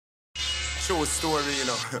True story, you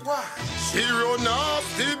know. What? She run off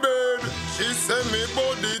the bed. She said me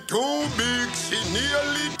body too big. She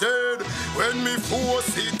nearly dead. When me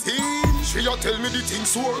force it in, she a tell me the thing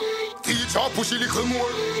sore. T-Jah push a little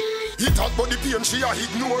more. He talk about the pain she a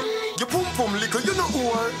ignore. You pum pum little, you know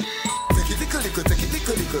whore. Take it little, take it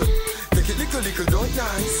little. Take it little, don't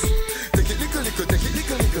nice. Take it little, take it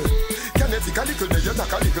little. Can you take a little, then you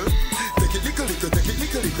take a little. Take it little, take it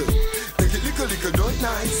little. Take it little, don't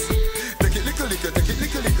nice. Take it little, take it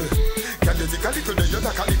little. Can you take a little, then you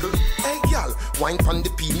take a little. Hey girl, wine pan the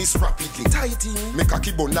penis rapidly. Tighty, make a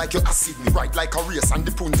keyboard like you acid me. Ride like a race and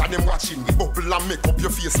the punt and them watching me. Bubble and make up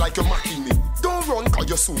your face like you're macking me. Don't run cause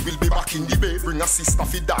you soon will be back in the bed. Bring a sister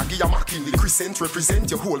for doggy, you're macking me. Crescent represent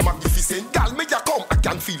your whole magnificent. Girl, make you come, I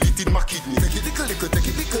can feel it in my kidney. Take it little, take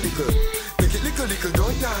it little. Take it little,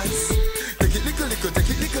 don't nice. Take it little, take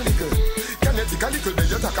it little. Can you take a little, then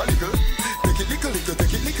you take a little. Take it little,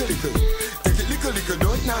 take it little. Take it little,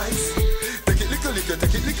 don't nice. Take it little,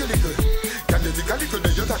 take it little. Can you take a little,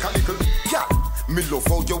 then you take a little. Yeah. Me love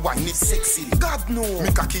how you wine it sexy. God no.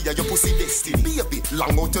 Me cocky ya your pussy destiny. Baby,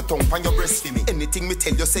 long out your tongue pan your breast for me. Anything me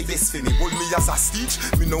tell you say yes for me. Hold me as a stitch.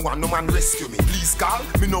 Me no want no man rescue me. Please call.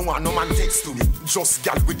 Me no want no man text to me. Just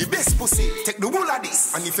gal with the best pussy. Take the whole of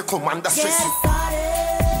this. And if you come under stress you. Get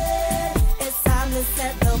started. It's time to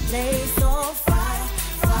set the place on fire.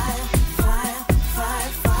 Fire, fire, fire,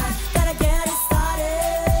 fire. Gotta get it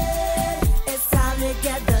started. It's time to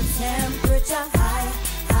get the temperature higher.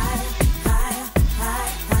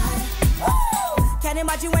 Can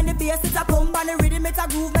imagine when the bass is a pump and the rhythm it's a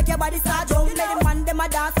groove, make your body start jump. Make the man them a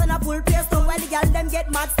dance and a full pace down while the girl them get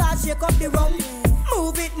mad, start shake up the rum.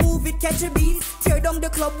 Move it, catch a beat. Tear down the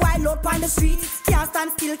club while out on the street. Can't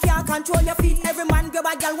stand still, can't control your feet. Every man grab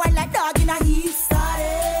a girl while like dog in a heat.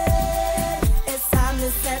 Started, it's time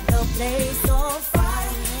to set the place on fire.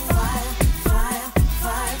 Fire, fire,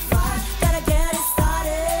 fire, fire. Gotta get it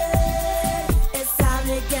started. It's time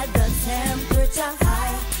to get the temperature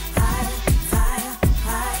higher.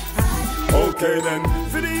 Okay then,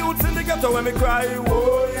 for the youths in the ghetto when me cry,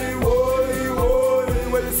 woy, woy,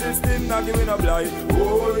 woy. When the system not giving a blight,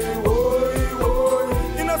 woy, woy,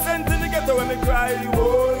 woy. Innocent in the ghetto when me cry,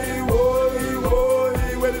 woy, woy,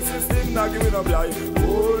 woy. When the system not giving a blight,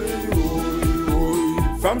 woy, woy,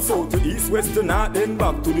 woy. From south to east, west to north, then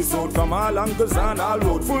back to the south. From all angles and all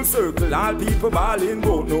road, full circle, all people balling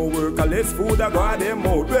boat. No work, less food, I got them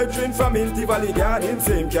out. Brethren from Inti Valley Garden,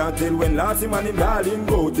 same can't tell when last him and him darling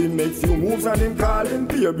boat. He make few moves and him calling,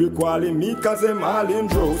 peer be calling me cause them all in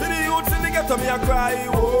drought. See the youths in the ghetto me a cry,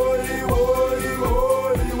 woy, woy,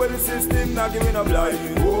 woy. When the system not giving a blight,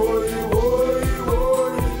 woy, woy,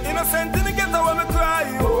 woy. Innocent in the ghetto when me cry,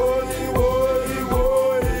 woy, woy,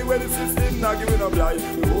 woy. When the system not giving a blight,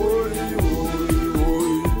 woy, woy,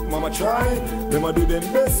 woy. Mama try, them a do them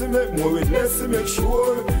best to make more with less to make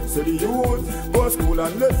sure. So the youth go school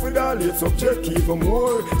and left with all late subject even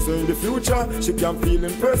more. So in the future, she can feel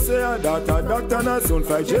impressed. Her daughter doctor and her son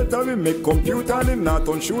fly jet and we make computer and him not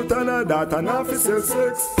on shoot and her daughter not for sell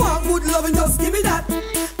sex. Want good loving, just give me that.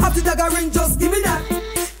 Have the dagger ring, just give me that.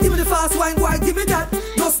 Give me the fast wine, why give me that?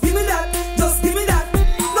 Just give me that, just give me that.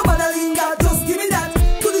 Nobody linger, just give me that.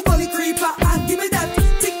 Do the gully creeper and give me that.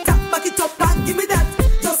 Tick tock, back it up and give me that.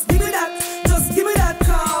 Just give me that, just give me that.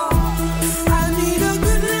 Cause I need a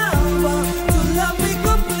good lover to love me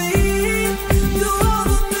complete. Do all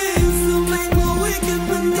the things to make me wicked,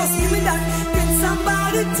 but just give me that. Can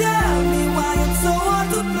somebody tell me why it's so hard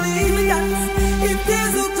to please? Give me that. If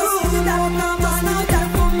there's a truth, that just know that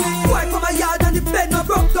for me. Work from my yard and the bed no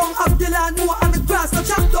broke down. Have the land more and the grass no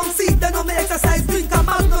chop down. See then on me exercise, drink and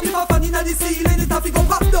magnum. If I fan inna the ceiling, it have to go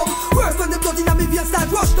pop down. Worse when the blood inna me veins start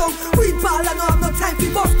rush down. Weed ball I no have no time for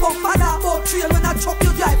bus pump. And I about trail when I chop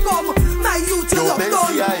your drive come. My youth you love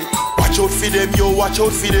done. Watch out for them, yo, watch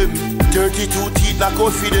out for them. 32 teeth knock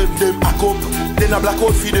out for them. Them hack up, then I black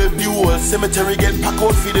out for them. The whole cemetery get pack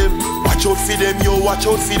out for them. Watch out for them, yo, watch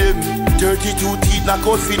out for them. 32 teeth knock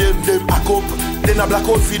out for them. Them hack up, then I black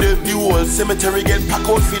out for them. The whole cemetery get pack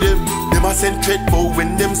out for them. Them a send tread bow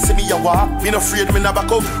when them see me a walk. Me no afraid, me no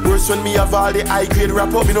back up. Worse when me have all the high grade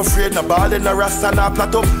wrap up. Me no afraid, no ball, then no rasta, no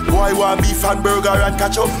plat up. Boy want beef and burger and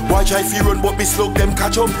catch up. Why try fi run but me slug them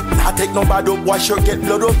catch up. Nah take no bad up, why shirt get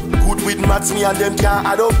blood up. Good with maths, me and them can't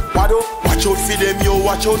add up. What up? Watch out for them, yo,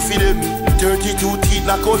 watch out for them. 32 teeth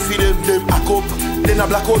knock out for them. Them hack up, then I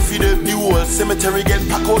black out for them. The whole cemetery get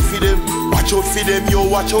pack out for them. Watch out for them, yo,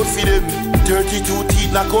 watch out for them. 32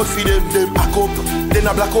 teeth knock out for them. Them pack up, then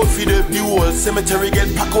I black out for them. The whole cemetery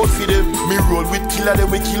get pack out for them. Me roll with killer, then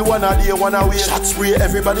we kill one a day, one away. Shot spray,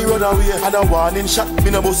 everybody run away. And a warning shot,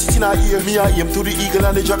 me no bust it in a ear. Me I aim to the eagle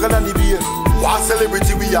and the dragon and the bear. War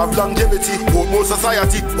celebrity, we have longevity. More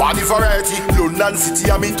society, war the variety. London City,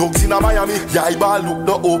 I'm in thugs in a Miami. Yeah, I ball look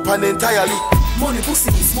not open entirely. Money pussy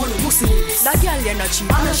this, money pussy this. That girl you're not cheap,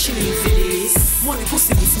 I'm not shilling for this. Money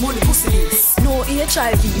pussy this, money pussy this. No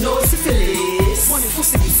HIV, no syphilis. Money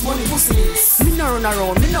pussy this, money pussy this. Me no run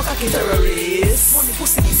around, me no cocky terrorist. Money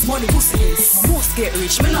pussy this, money pussy this. My most get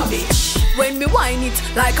rich, me no bitch. When me whine it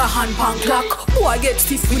like a hand pan clock, boy get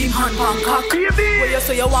stiff with him hand pan cock. Where you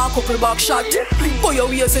say you want couple back shot, go your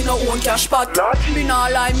ways in no own cash pot. Me nah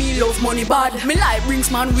lie, me love money bad. Me like brings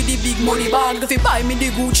man with the big money bag. If he buy me the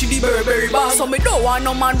Gucci, the Burberry bag. So me don't want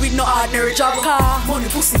no man with no ordinary job car. Money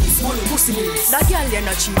pussy this, money pussy this. That girl you're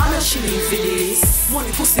not cheap, I'm not shilling for this.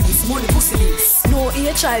 Money pussy this, money pussy this. No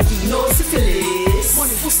HIV, no syphilis.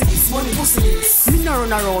 Money pussy this, money pussy this. Me no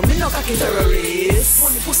run around, me no cocky terrorist.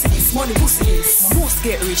 Money pussy this, money pussy this. My most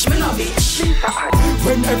get rich, me no bitch.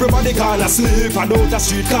 When everybody gonna sleep and out the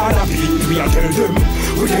street gonna be, we a tell them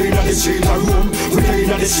we ain't on the street a room, we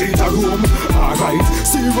ain't on the street a room. Alright,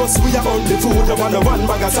 serious we are on the food, the one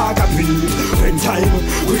bag of sack a feed. When time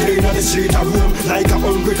we ain't on the street a room, like a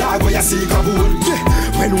hungry dog where you seek a bone. Yeah.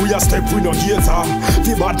 When we a step we no hater,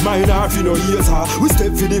 the bad mind off you no hater. We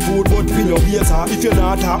step for the food but we no hater. If you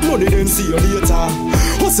not have money then see you later.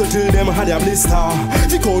 Hustle till them had a blister.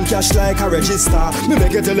 If you count cash like a register, me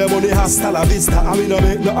make you tell them money hasta la vista. And we no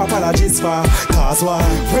make no apologies for. Cause why?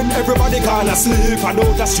 When everybody gonna sleep and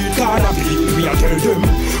out the street gonna be, we a tell them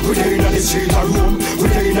we ain't on the street a room, we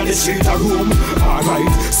ain't on the street a room.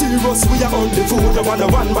 Alright, serious we are on the food, the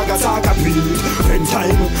one bag of sack a feed. When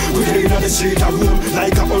time we ain't on the street a room,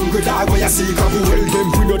 like a hungry dog where you seek a food. Tell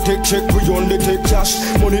them we no take check, we only take cash.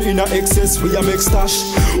 Money in a excess, we a make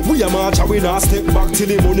stash. We a march and we not step back till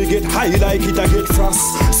the money get high like it a get frost.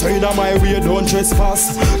 So in a my way don't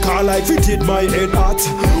trespass, cause like fitted my head hot.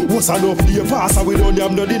 What's enough day pass and we don't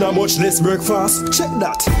have no dinner, much less breakfast. Check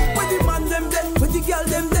that. When the man them dead, when the girl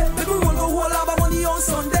them dead, everyone go whole have money on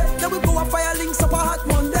Sunday. Then we go a fire links up a hot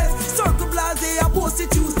Monday. Circle Blase a post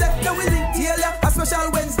it Tuesday. Then we link T-Jah a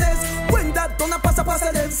special Wednesdays. When that done a pass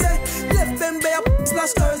them say, left them bare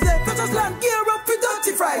splash Thursday. Cause us land gear up for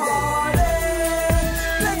Dirty Friday. Party,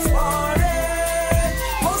 let's party,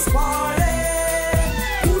 house party,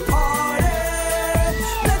 pool party.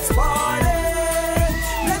 Let's party,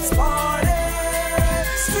 let's party,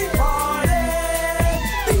 street party,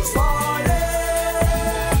 beach party.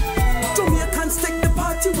 Jamaicans take the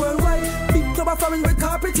party worldwide. Big club of foreign with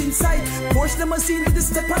carpet inside. Porsche limousine with the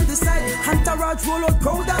step on the side. Entourage roll out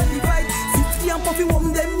proud and divide. 50 and puffy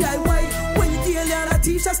woman them eye wide. When T-Jah and a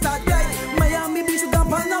T-Jah start glide, Miami Beach with a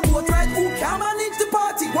pan and boat ride. Who can manage the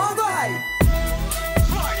party? One go high.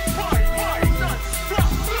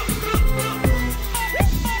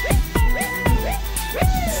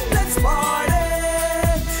 Let's party,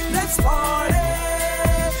 let's party,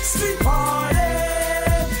 street party,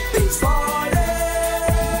 beach party.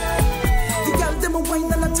 The girl them a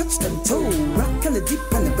wine and a touch them toe, rock and a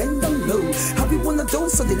dip and a bend down low. How we wanna do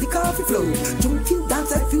so the liquor off the flow. Junkie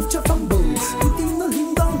dance like future fumble. Put in a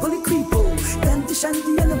lean down, gully creepo. Then the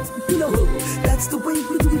shandy and a pillow. That's the way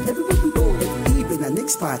we do it everywhere we go. Even the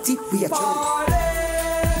next party we are party.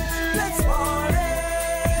 Let's